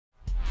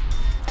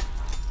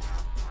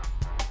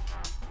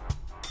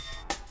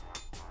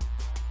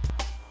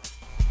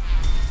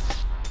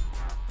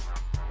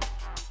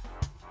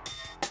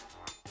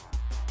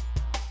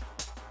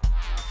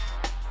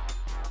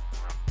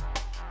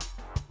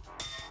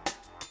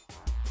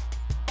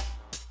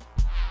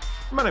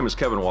My name is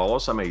Kevin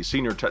Wallace. I'm a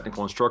senior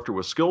technical instructor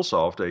with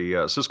Skillsoft,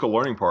 a Cisco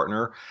learning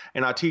partner,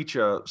 and I teach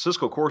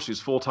Cisco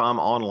courses full-time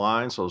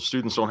online, so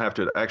students don't have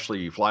to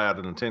actually fly out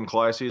and attend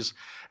classes.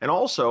 And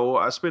also,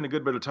 I spend a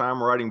good bit of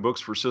time writing books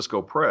for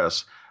Cisco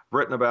Press. I've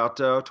written about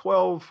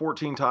 12,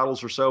 14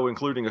 titles or so,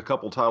 including a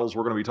couple titles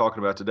we're going to be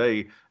talking about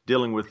today,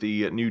 dealing with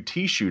the new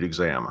TSHOOT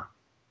exam.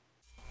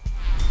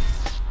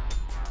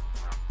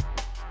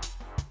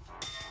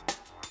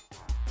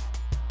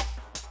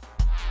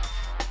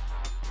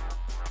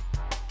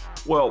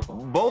 Well,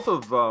 both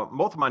of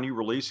my new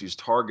releases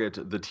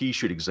target the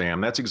TSHOOT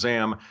exam. That's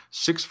exam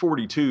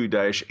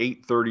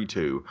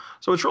 642-832.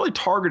 So it's really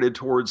targeted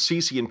towards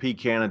CCNP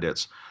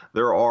candidates.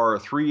 There are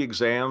 3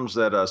 exams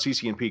that a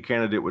CCNP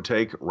candidate would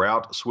take: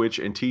 route, switch,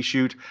 and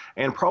TSHOOT.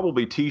 And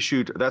probably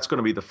TSHOOT, that's going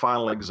to be the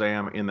final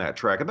exam in that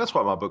track. And that's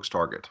what my books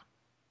target.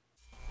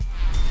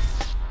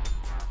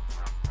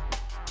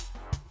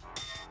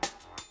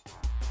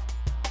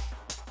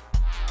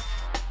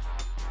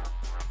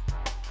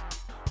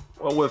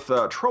 Well, with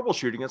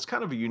troubleshooting, it's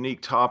kind of a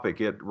unique topic.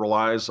 It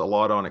relies a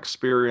lot on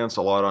experience,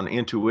 a lot on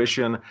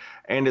intuition,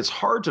 and it's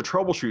hard to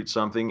troubleshoot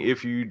something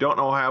if you don't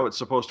know how it's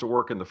supposed to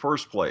work in the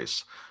first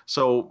place.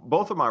 So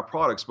both of my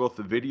products, both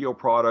the video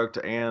product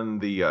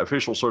and the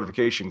official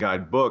certification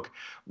guide book,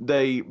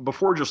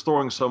 before just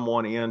throwing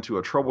someone into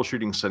a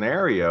troubleshooting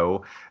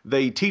scenario,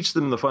 they teach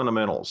them the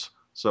fundamentals.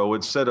 So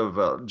instead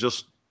of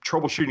just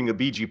troubleshooting a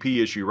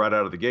BGP issue right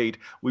out of the gate,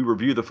 we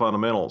review the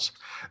fundamentals.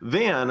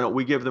 Then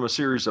we give them a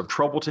series of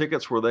trouble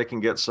tickets where they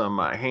can get some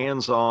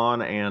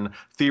hands-on and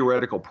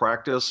theoretical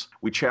practice.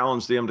 We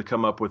challenge them to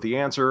come up with the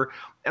answer.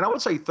 And I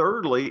would say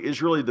thirdly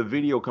is really the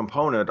video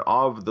component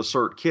of the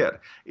Cert Kit.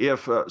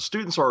 If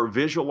students are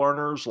visual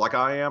learners like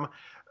I am,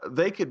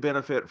 they could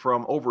benefit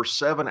from over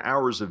 7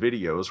 hours of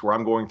videos where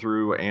I'm going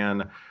through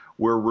and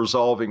we're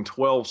resolving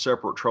 12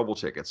 separate trouble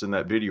tickets in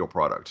that video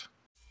product.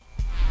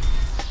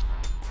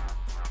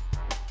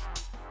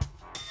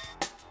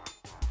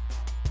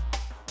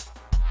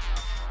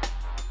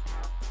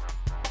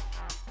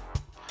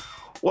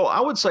 Well,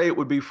 I would say it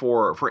would be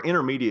for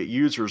intermediate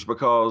users,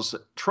 because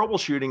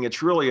troubleshooting,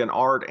 it's really an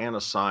art and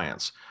a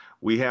science.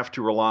 We have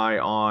to rely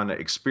on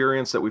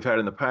experience that we've had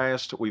in the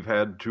past. We've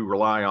had to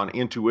rely on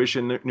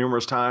intuition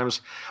numerous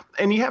times.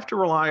 And you have to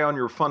rely on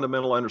your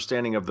fundamental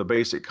understanding of the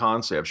basic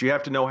concepts. You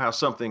have to know how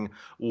something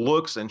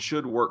looks and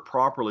should work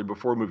properly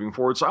before moving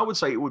forward. So I would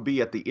say it would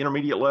be at the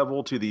intermediate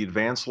level to the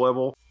advanced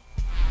level.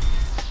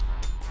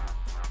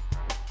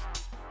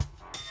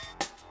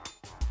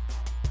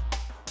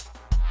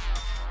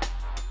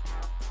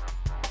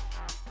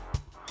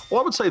 Well,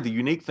 I would say the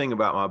unique thing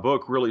about my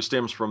book really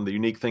stems from the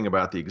unique thing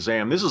about the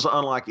exam. This is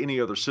unlike any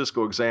other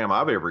Cisco exam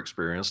I've ever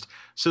experienced.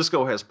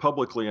 Cisco has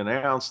publicly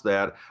announced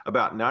that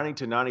about 90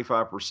 to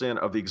 95%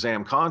 of the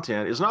exam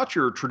content is not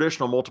your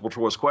traditional multiple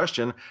choice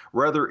question.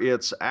 Rather,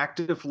 it's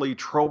actively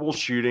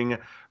troubleshooting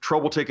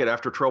trouble ticket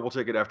after trouble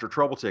ticket after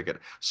trouble ticket.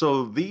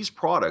 So these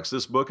products,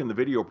 this book and the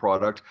video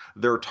product,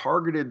 they're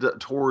targeted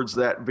towards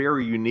that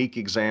very unique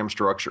exam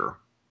structure.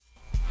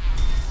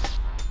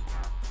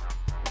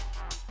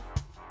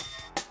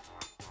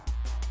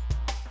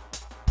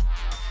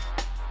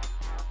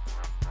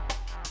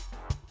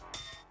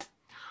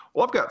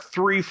 Well, I've got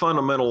 3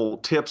 fundamental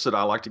tips that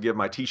I like to give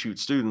my TSHOOT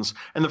students.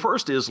 And the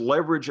first is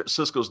leverage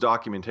Cisco's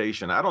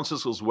documentation. Out on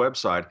Cisco's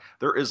website,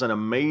 there is an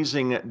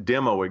amazing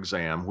demo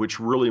exam which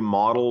really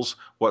models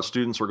what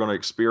students are going to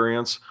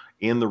experience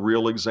in the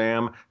real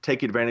exam.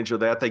 Take advantage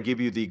of that. They give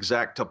you the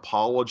exact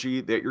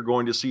topology that you're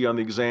going to see on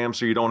the exam,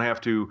 so you don't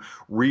have to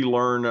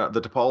relearn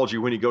the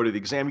topology when you go to the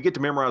exam. You get to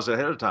memorize it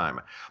ahead of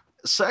time.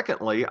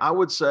 Secondly, I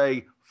would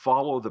say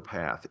follow the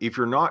path. If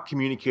you're not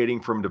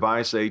communicating from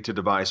device A to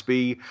device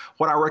B,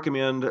 what I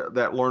recommend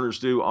that learners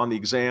do on the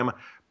exam: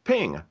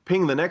 ping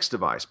the next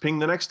device, ping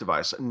the next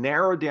device.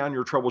 Narrow down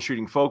your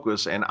troubleshooting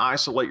focus and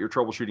isolate your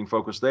troubleshooting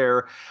focus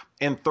there.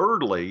 And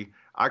thirdly,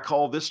 I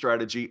call this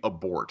strategy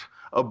abort.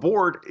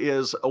 Abort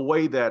is a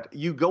way that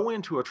you go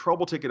into a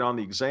trouble ticket on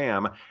the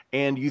exam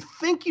and you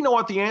think you know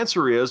what the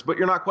answer is, but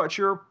you're not quite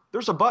sure.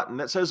 There's a button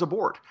that says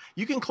abort.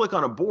 You can click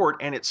on abort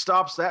and it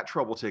stops that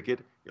trouble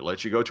ticket. It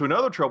lets you go to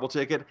another trouble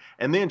ticket,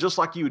 and then just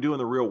like you would do in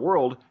the real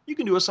world, you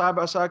can do a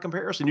side-by-side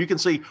comparison. You can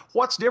see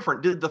what's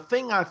different. Did the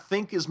thing I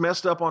think is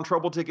messed up on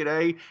trouble ticket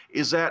A,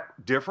 is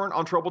that different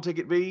on trouble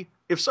ticket B?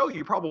 If so,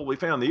 you probably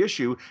found the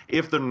issue.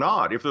 If they're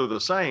not, if they're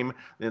the same,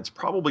 then it's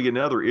probably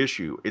another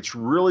issue. It's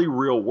really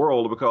real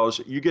world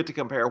because you get to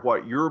compare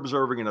what you're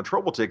observing in a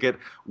trouble ticket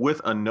with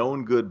a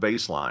known good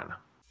baseline.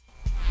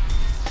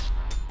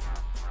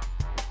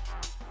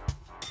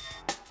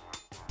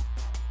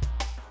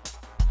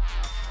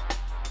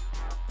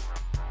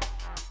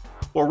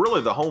 Well,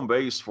 really, the home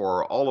base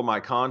for all of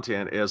my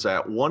content is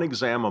at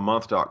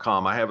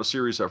oneexamamonth.com. I have a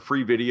series of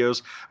free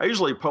videos. I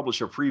usually publish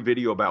a free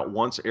video about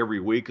once every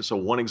week, so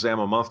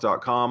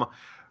oneexamamonth.com.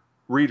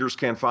 Readers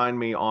can find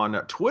me on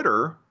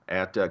Twitter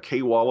at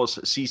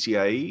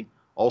KWallaceCCIE.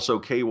 Also,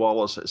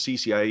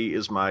 KWallaceCCIE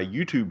is my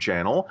YouTube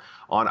channel.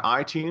 On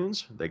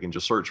iTunes, they can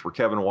just search for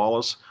Kevin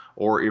Wallace,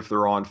 or if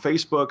they're on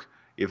Facebook,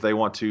 if they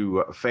want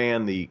to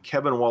fan the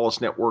Kevin Wallace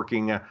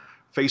Networking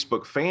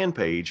Facebook fan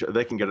page,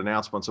 they can get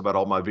announcements about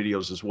all my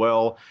videos as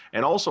well,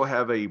 and also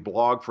have a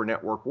blog for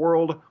Network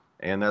World,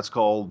 and that's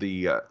called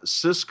the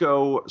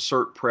Cisco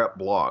Cert Prep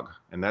blog,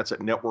 and that's at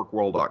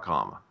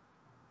networkworld.com.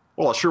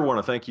 Well, I sure want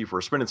to thank you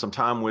for spending some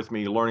time with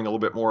me learning a little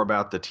bit more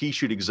about the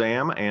TSHOOT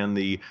exam and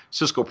the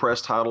Cisco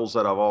Press titles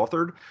that I've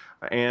authored,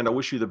 and I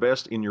wish you the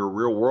best in your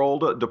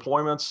real-world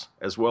deployments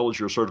as well as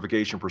your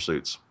certification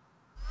pursuits.